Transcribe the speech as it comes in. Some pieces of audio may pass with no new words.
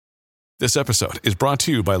This episode is brought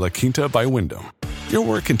to you by La Quinta by Wyndham. Your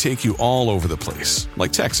work can take you all over the place,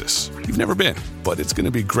 like Texas. You've never been, but it's going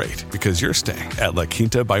to be great because you're staying at La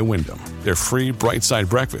Quinta by Wyndham. Their free Bright Side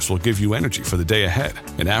breakfast will give you energy for the day ahead.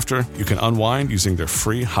 And after, you can unwind using their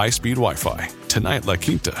free high-speed Wi-Fi. Tonight, La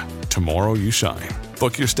Quinta. Tomorrow, you shine.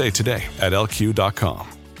 Book your stay today at lq.com.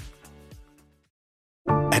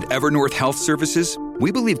 At Evernorth Health Services,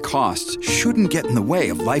 we believe costs shouldn't get in the way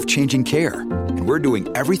of life-changing care. And we're doing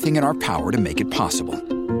everything in our power to make it possible.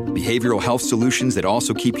 Behavioral health solutions that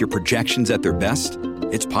also keep your projections at their best?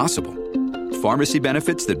 It's possible. Pharmacy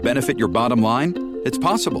benefits that benefit your bottom line? It's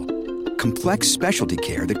possible. Complex specialty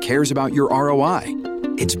care that cares about your ROI?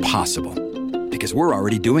 It's possible. Because we're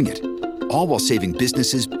already doing it. All while saving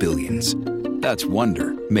businesses billions. That's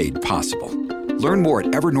Wonder made possible. Learn more at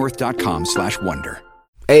evernorth.com/wonder.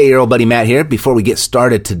 Hey, your old buddy Matt here. Before we get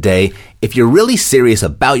started today, if you're really serious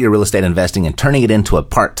about your real estate investing and turning it into a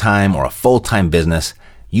part-time or a full-time business,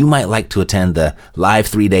 you might like to attend the live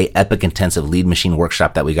 3-day Epic Intensive Lead Machine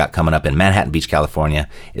Workshop that we got coming up in Manhattan Beach, California.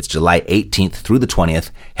 It's July 18th through the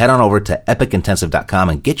 20th. Head on over to epicintensive.com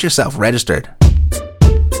and get yourself registered.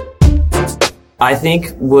 I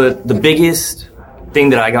think what the biggest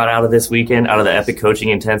thing that I got out of this weekend, out of the Epic Coaching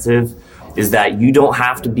Intensive, is that you don't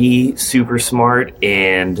have to be super smart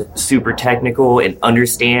and super technical and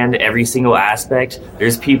understand every single aspect.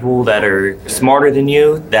 There's people that are smarter than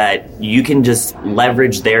you that you can just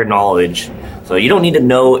leverage their knowledge. So you don't need to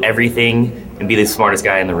know everything and be the smartest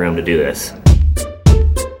guy in the room to do this.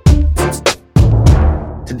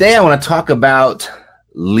 Today I want to talk about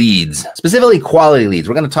leads, specifically quality leads.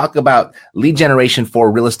 We're going to talk about lead generation for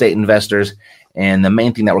real estate investors. And the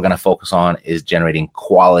main thing that we're going to focus on is generating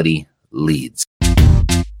quality leads.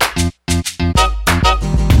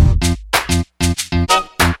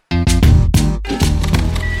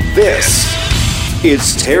 This is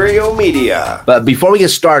Stereo Media. But before we get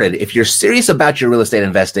started, if you're serious about your real estate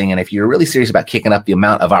investing and if you're really serious about kicking up the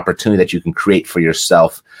amount of opportunity that you can create for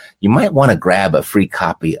yourself, you might want to grab a free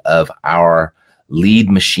copy of our lead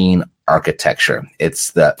machine architecture.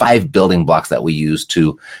 It's the 5 building blocks that we use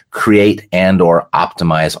to create and or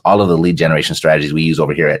optimize all of the lead generation strategies we use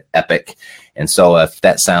over here at Epic. And so if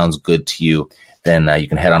that sounds good to you, then you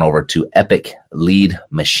can head on over to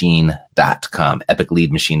epicleadmachine.com,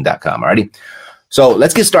 epicleadmachine.com. Alrighty. So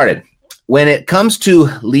let's get started. When it comes to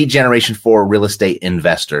lead generation for real estate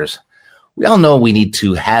investors, we all know we need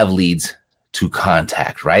to have leads to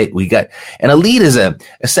contact, right? And a lead is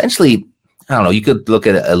essentially, I don't know, you could look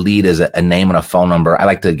at a lead as a name and a phone number. I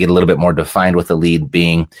like to get a little bit more defined with a lead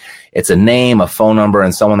being it's a name, a phone number,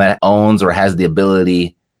 and someone that owns or has the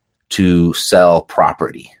ability to sell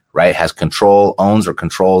property, right? Has control, owns or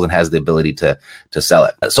controls, and has the ability to sell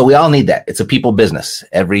it. So we all need that. It's a people business.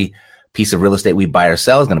 Every piece of real estate we buy or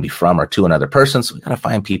sell is going to be from or to another person. So we got to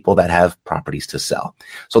find people that have properties to sell.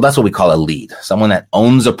 So that's what we call a lead, someone that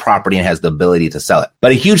owns a property and has the ability to sell it.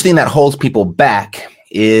 But a huge thing that holds people back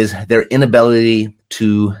is their inability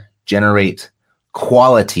to generate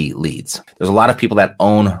quality leads. There's a lot of people that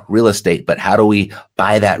own real estate, but how do we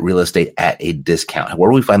buy that real estate at a discount?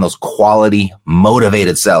 Where do we find those quality,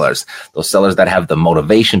 motivated sellers? Those sellers that have the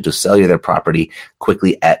motivation to sell you their property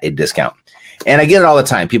quickly at a discount. And I get it all the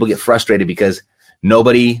time. People get frustrated because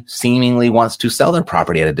nobody seemingly wants to sell their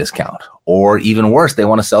property at a discount. Or even worse, they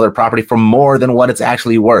want to sell their property for more than what it's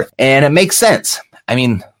actually worth. And it makes sense. I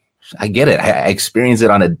mean, I get it. I experience it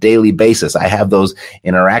on a daily basis. I have those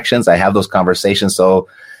interactions. I have those conversations. So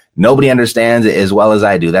nobody understands it as well as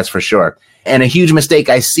I do. That's for sure. And a huge mistake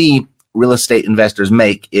I see real estate investors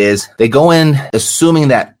make is they go in assuming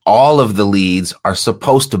that all of the leads are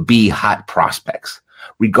supposed to be hot prospects,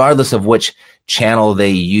 regardless of which channel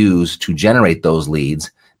they use to generate those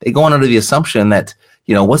leads. They go in under the assumption that,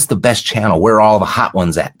 what's the best channel? Where are all the hot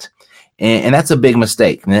ones at? And that's a big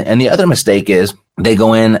mistake. And the other mistake is they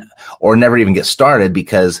go in or never even get started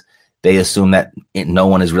because they assume that no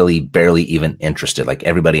one is really barely even interested. Like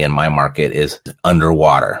everybody in my market is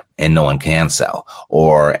underwater and no one can sell,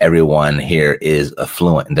 or everyone here is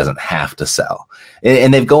affluent and doesn't have to sell.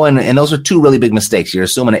 And they've go in, and those are 2 really big mistakes. You're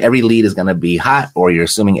assuming that every lead is going to be hot, or you're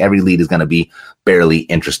assuming every lead is going to be barely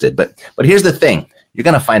interested. But here's the thing. You're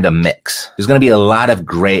going to find a mix. There's going to be a lot of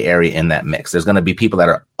gray area in that mix. There's going to be people that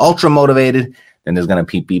are ultra motivated, and there's going to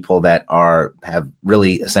be people that have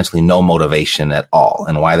really essentially no motivation at all.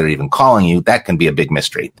 And why they're even calling you, that can be a big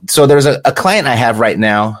mystery. So there's a client I have right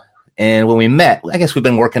now, and when we met, I guess we've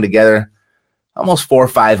been working together almost 4 or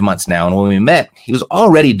 5 months now. And when we met, he was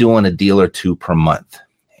already doing a deal or 2 per month.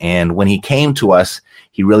 And when he came to us,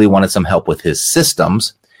 he really wanted some help with his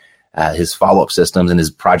systems. his follow-up systems and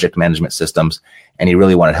his project management systems. And he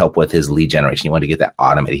really wanted help with his lead generation. He wanted to get that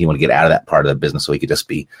automated. He wanted to get out of that part of the business so he could just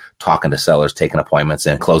be talking to sellers, taking appointments,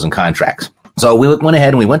 and closing contracts. So we went ahead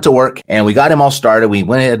and we went to work and we got him all started. We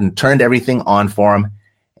went ahead and turned everything on for him.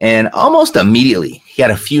 And almost immediately, he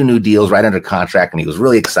had a few new deals right under contract and he was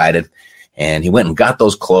really excited. And he went and got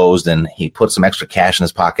those closed and he put some extra cash in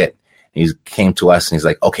his pocket. He came to us and he's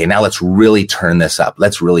like, okay, now let's really turn this up.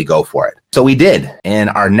 Let's really go for it. So we did. And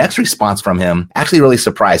our next response from him actually really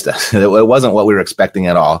surprised us. It wasn't what we were expecting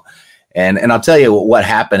at all. And I'll tell you what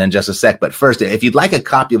happened in just a sec. But first, if you'd like a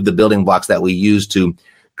copy of the building blocks that we use to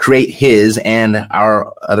create his and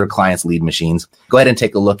our other clients' lead machines, go ahead and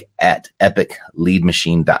take a look at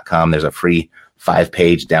epicleadmachine.com. There's a free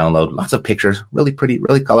 5-page download, lots of pictures, really pretty,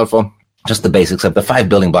 really colorful. Just the basics of the 5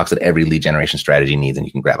 building blocks that every lead generation strategy needs. And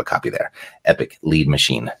you can grab a copy there,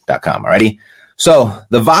 epicleadmachine.com. Alrighty. So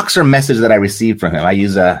the Voxer message that I received from him, I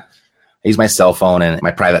use my cell phone and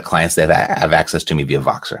my private clients that have access to me via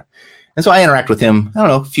Voxer. And so I interact with him,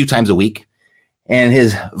 a few times a week. And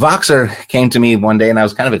his Voxer came to me one day and I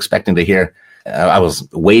was kind of expecting to hear, I was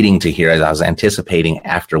waiting to hear as I was anticipating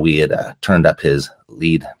after we had turned up his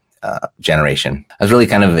lead generation. I was really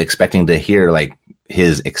kind of expecting to hear like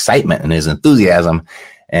his excitement and his enthusiasm.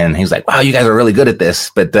 And he was like, wow, you guys are really good at this.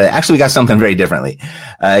 But actually, we got something very differently.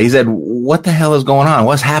 He said, what the hell is going on?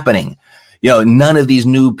 What's happening? None of these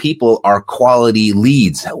new people are quality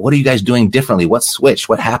leads. What are you guys doing differently? What switched?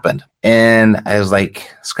 What happened? And I was like,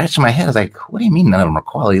 scratching my head. I was like, what do you mean none of them are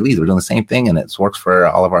quality leads? We're doing the same thing and it works for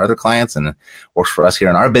all of our other clients and works for us here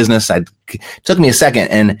in our business. It took me a second.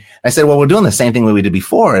 And I said, well, we're doing the same thing we did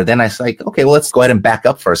before. Then I was like, okay, well, let's go ahead and back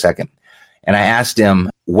up for a second. And I asked him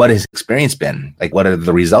what his experience been, like what are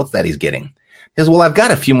the results that he's getting? He says, well, I've got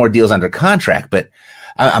a few more deals under contract, but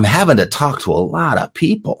I'm having to talk to a lot of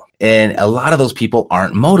people and a lot of those people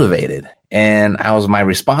aren't motivated. And my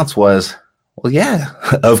response was, well, yeah,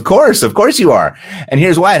 of course you are. And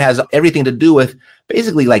here's why. It has everything to do with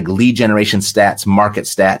basically like lead generation stats, market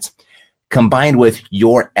stats, combined with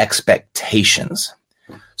your expectations.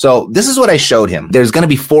 So this is what I showed him. There's going to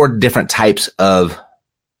be 4 different types of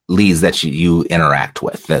leads that you interact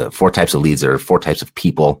with. The 4 types of leads are 4 types of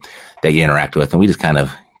people that you interact with. And we just kind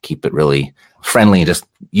of keep it really friendly and just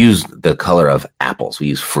use the color of apples. We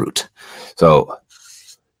use fruit. So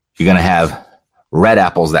you're going to have red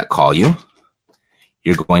apples that call you.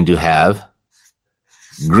 You're going to have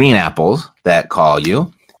green apples that call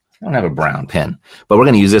you. I don't have a brown pen, but we're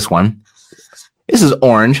going to use this one. This is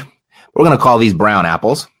orange. We're going to call these brown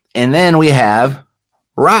apples. And then we have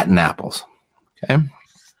rotten apples. Okay.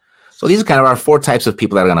 So these are kind of our 4 types of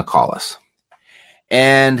people that are going to call us.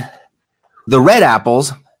 And the red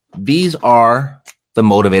apples, these are the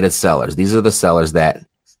motivated sellers. These are the sellers that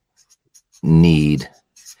need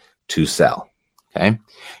to sell. Okay.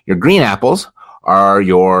 Your green apples are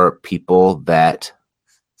your people that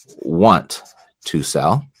want to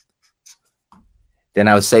sell. Then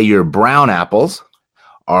I would say your brown apples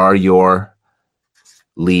are your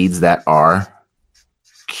leads that are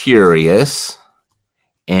curious.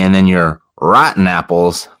 And then your rotten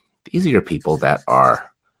apples, these are your people that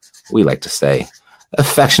are, we like to say,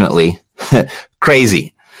 affectionately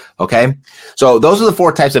crazy. Okay. So those are the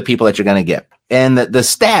 4 types of people that you're going to get. And the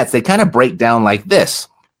stats, they kind of break down like this.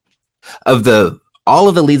 Of all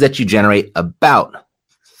of the leads that you generate, about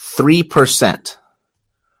 3%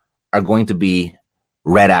 are going to be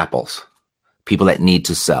red apples, people that need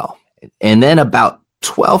to sell. And then about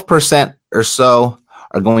 12% or so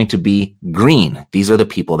are going to be green. These are the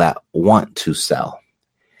people that want to sell.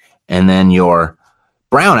 And then your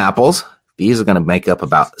brown apples, these are going to make up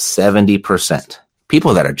about 70%.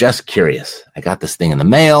 People that are just curious. I got this thing in the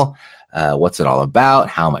mail. What's it all about?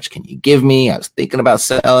 How much can you give me? I was thinking about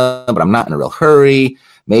selling, but I'm not in a real hurry.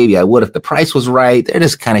 Maybe I would if the price was right. They're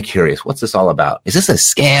just kind of curious. What's this all about? Is this a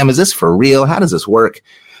scam? Is this for real? How does this work?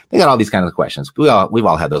 They got all these kinds of questions. We've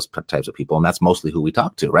all had those types of people, and that's mostly who we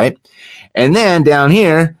talk to, right? And then down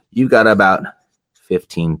here, you've got about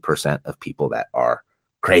 15% of people that are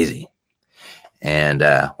crazy. And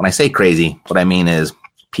when I say crazy, what I mean is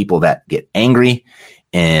people that get angry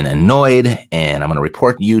and annoyed, and I'm going to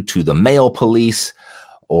report you to the mail police,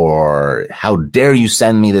 or how dare you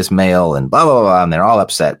send me this mail, and blah, blah, blah, and they're all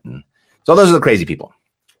upset. And so those are the crazy people.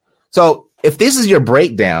 So if this is your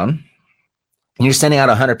breakdown, and you're sending out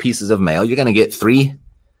 100 pieces of mail, you're going to get three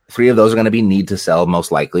of those are going to be need to sell,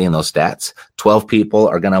 most likely, in those stats. 12 people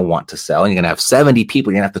are going to want to sell, and you're going to have 70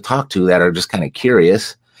 people you're going to have to talk to that are just kind of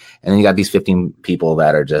curious. And then you got these 15 people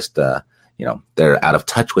that are just, they're out of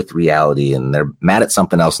touch with reality, and they're mad at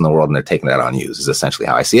something else in the world, and they're taking that on you, is essentially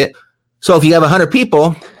how I see it. So if you have 100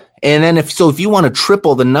 people And then if you want to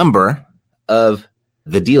triple the number of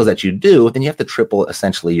the deals that you do, then you have to triple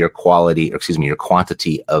essentially your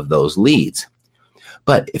quantity of those leads.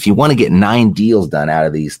 But if you want to get 9 deals done out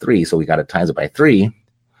of these 3, so we got to times it by 3, you're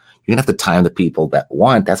going to have to time the people that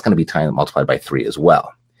want. That's going to be times multiplied by 3 as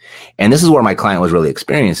well. And this is where my client was really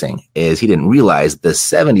experiencing, is he didn't realize the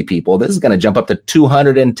 70 people, this is going to jump up to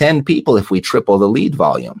 210 people if we triple the lead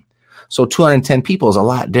volume. So 210 people is a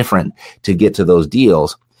lot different to get to those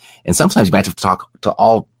deals. And sometimes you might have to talk to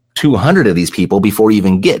all 200 of these people before you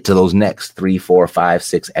even get to those next 3, 4, 5,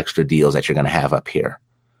 6 extra deals that you're going to have up here.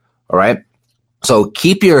 All right. So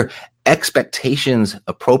keep your expectations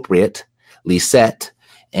appropriately set.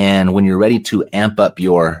 And when you're ready to amp up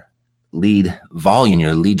your lead volume,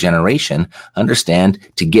 your lead generation, understand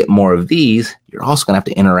to get more of these, you're also going to have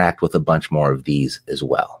to interact with a bunch more of these as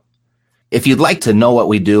well. If you'd like to know what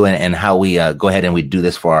we do and how we go ahead and we do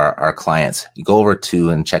this for our clients, you go over to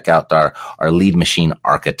and check out our lead machine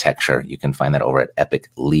architecture. You can find that over at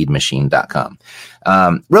epicleadmachine.com.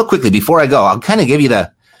 Real quickly, before I go, I'll kind of give you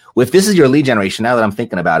if this is your lead generation, now that I'm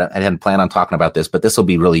thinking about it, I hadn't planned on talking about this, but this will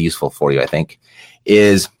be really useful for you, I think,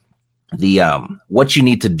 is what you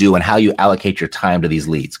need to do and how you allocate your time to these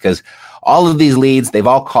leads. Because all of these leads, they've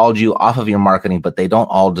all called you off of your marketing, but they don't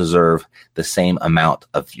all deserve the same amount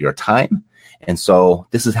of your time. And so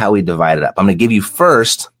this is how we divide it up. I'm going to give you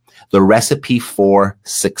first the recipe for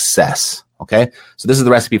success. Okay. So this is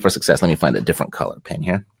the recipe for success. Let me find a different color pen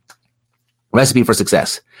here. Recipe for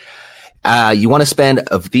success. You want to spend,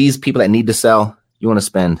 of these people that need to sell, you want to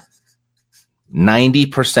spend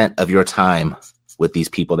 90% of your time with these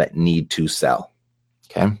people that need to sell.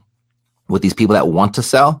 Okay. With these people that want to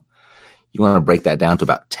sell, you want to break that down to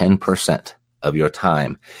about 10% of your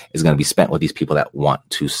time is going to be spent with these people that want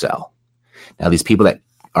to sell. Now, these people that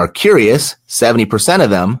are curious, 70% of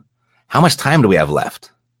them, how much time do we have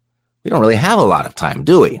left? We don't really have a lot of time,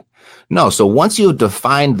 do we? No. So once you've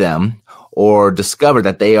defined them or discovered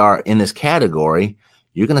that they are in this category,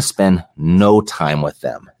 you're going to spend no time with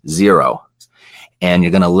them, 0. And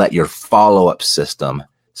you're going to let your follow-up system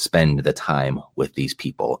spend the time with these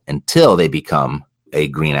people until they become a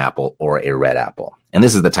green apple or a red apple. And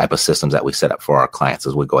this is the type of systems that we set up for our clients,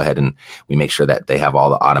 as we go ahead and we make sure that they have all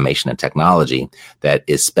the automation and technology that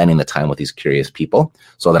is spending the time with these curious people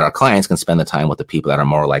so that our clients can spend the time with the people that are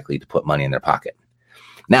more likely to put money in their pocket.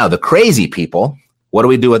 Now, the crazy people, what do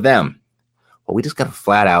we do with them? Well, we just got to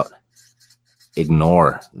flat out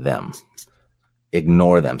ignore them.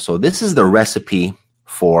 Ignore them. So this is the recipe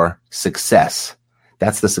for success.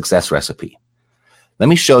 That's the success recipe. Let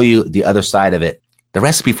me show you the other side of it. The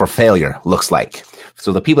recipe for failure looks like.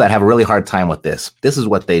 So the people that have a really hard time with this is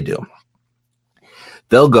what they do.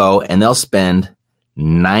 They'll go and they'll spend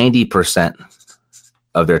 90%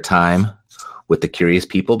 of their time with the curious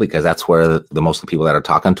people, because that's where the most of the people that are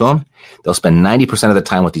talking to them, they'll spend 90% of the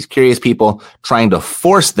time with these curious people trying to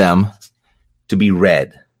force them to be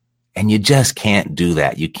red. And you just can't do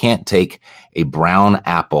that. You can't take a brown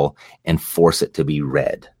apple and force it to be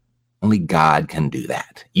red. Only God can do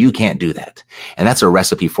that. You can't do that. And that's a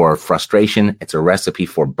recipe for frustration. It's a recipe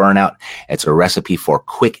for burnout. It's a recipe for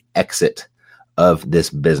quick exit of this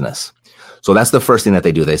business. So that's the first thing that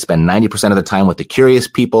they do. They spend 90% of the time with the curious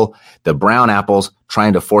people, the brown apples,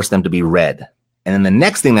 trying to force them to be red. And then the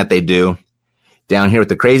next thing that they do down here with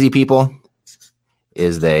the crazy people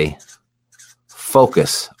is they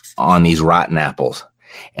focus on these rotten apples.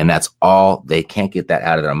 And that's all. They can't get that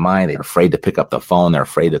out of their mind. They're afraid to pick up the phone. They're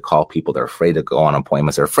afraid to call people. They're afraid to go on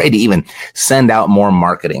appointments. They're afraid to even send out more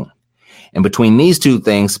marketing. And between these two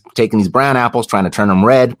things, taking these brown apples, trying to turn them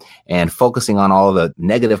red, and focusing on all of the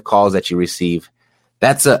negative calls that you receive,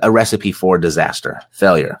 that's a recipe for disaster,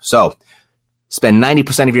 failure. So spend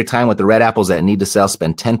 90% of your time with the red apples that need to sell.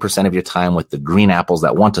 Spend 10% of your time with the green apples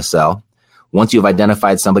that want to sell. Once you've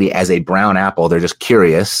identified somebody as a brown apple, they're just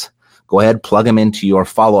curious, go ahead, plug them into your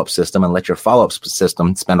follow-up system and let your follow-up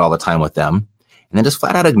system spend all the time with them. And then just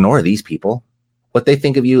flat out ignore these people. What they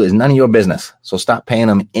think of you is none of your business. So stop paying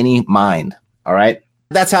them any mind. All right.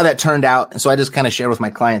 That's how that turned out. And so I just kind of share with my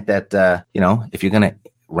client that, if you're going to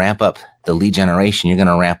ramp up the lead generation, you're going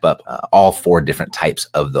to ramp up all 4 different types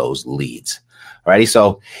of those leads. Alrighty.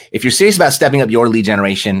 So if you're serious about stepping up your lead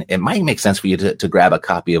generation, it might make sense for you to grab a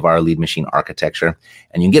copy of our lead machine architecture,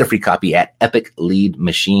 and you can get a free copy at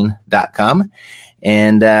epicleadmachine.com.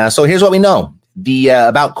 And so here's what we know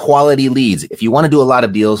about quality leads. If you want to do a lot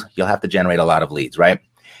of deals, you'll have to generate a lot of leads, right?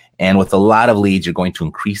 And with a lot of leads, you're going to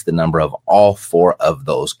increase the number of all 4 of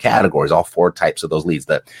those categories, all 4 types of those leads,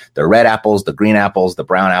 the red apples, the green apples, the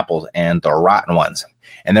brown apples, and the rotten ones.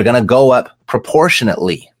 And they're going to go up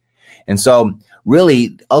proportionately. And so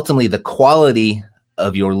really, ultimately, the quality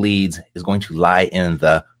of your leads is going to lie in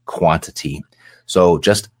the quantity. So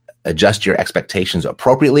just adjust your expectations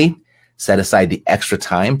appropriately, set aside the extra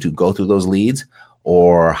time to go through those leads,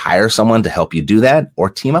 or hire someone to help you do that, or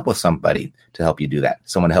team up with somebody to help you do that.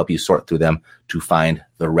 Someone to help you sort through them to find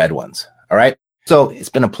the red ones. All right. So it's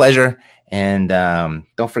been a pleasure. And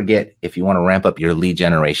don't forget, if you want to ramp up your lead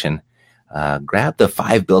generation, grab the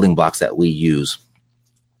 5 building blocks that we use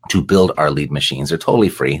to build our lead machines. They're totally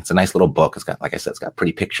free. It's a nice little book. It's got, like I said, it's got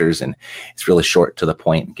pretty pictures and it's really short to the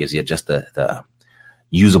point. It gives you just the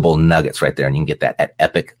usable nuggets right there. And you can get that at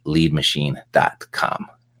epicleadmachine.com.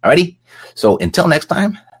 Alrighty. So until next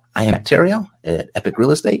time, I am Terrio at Epic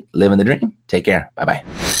Real Estate. Living the dream. Take care. Bye-bye.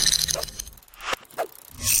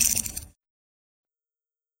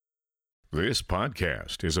 This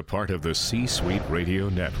podcast is a part of the C-Suite Radio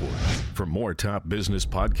Network. For more top business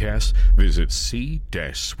podcasts, visit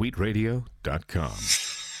c-suiteradio.com.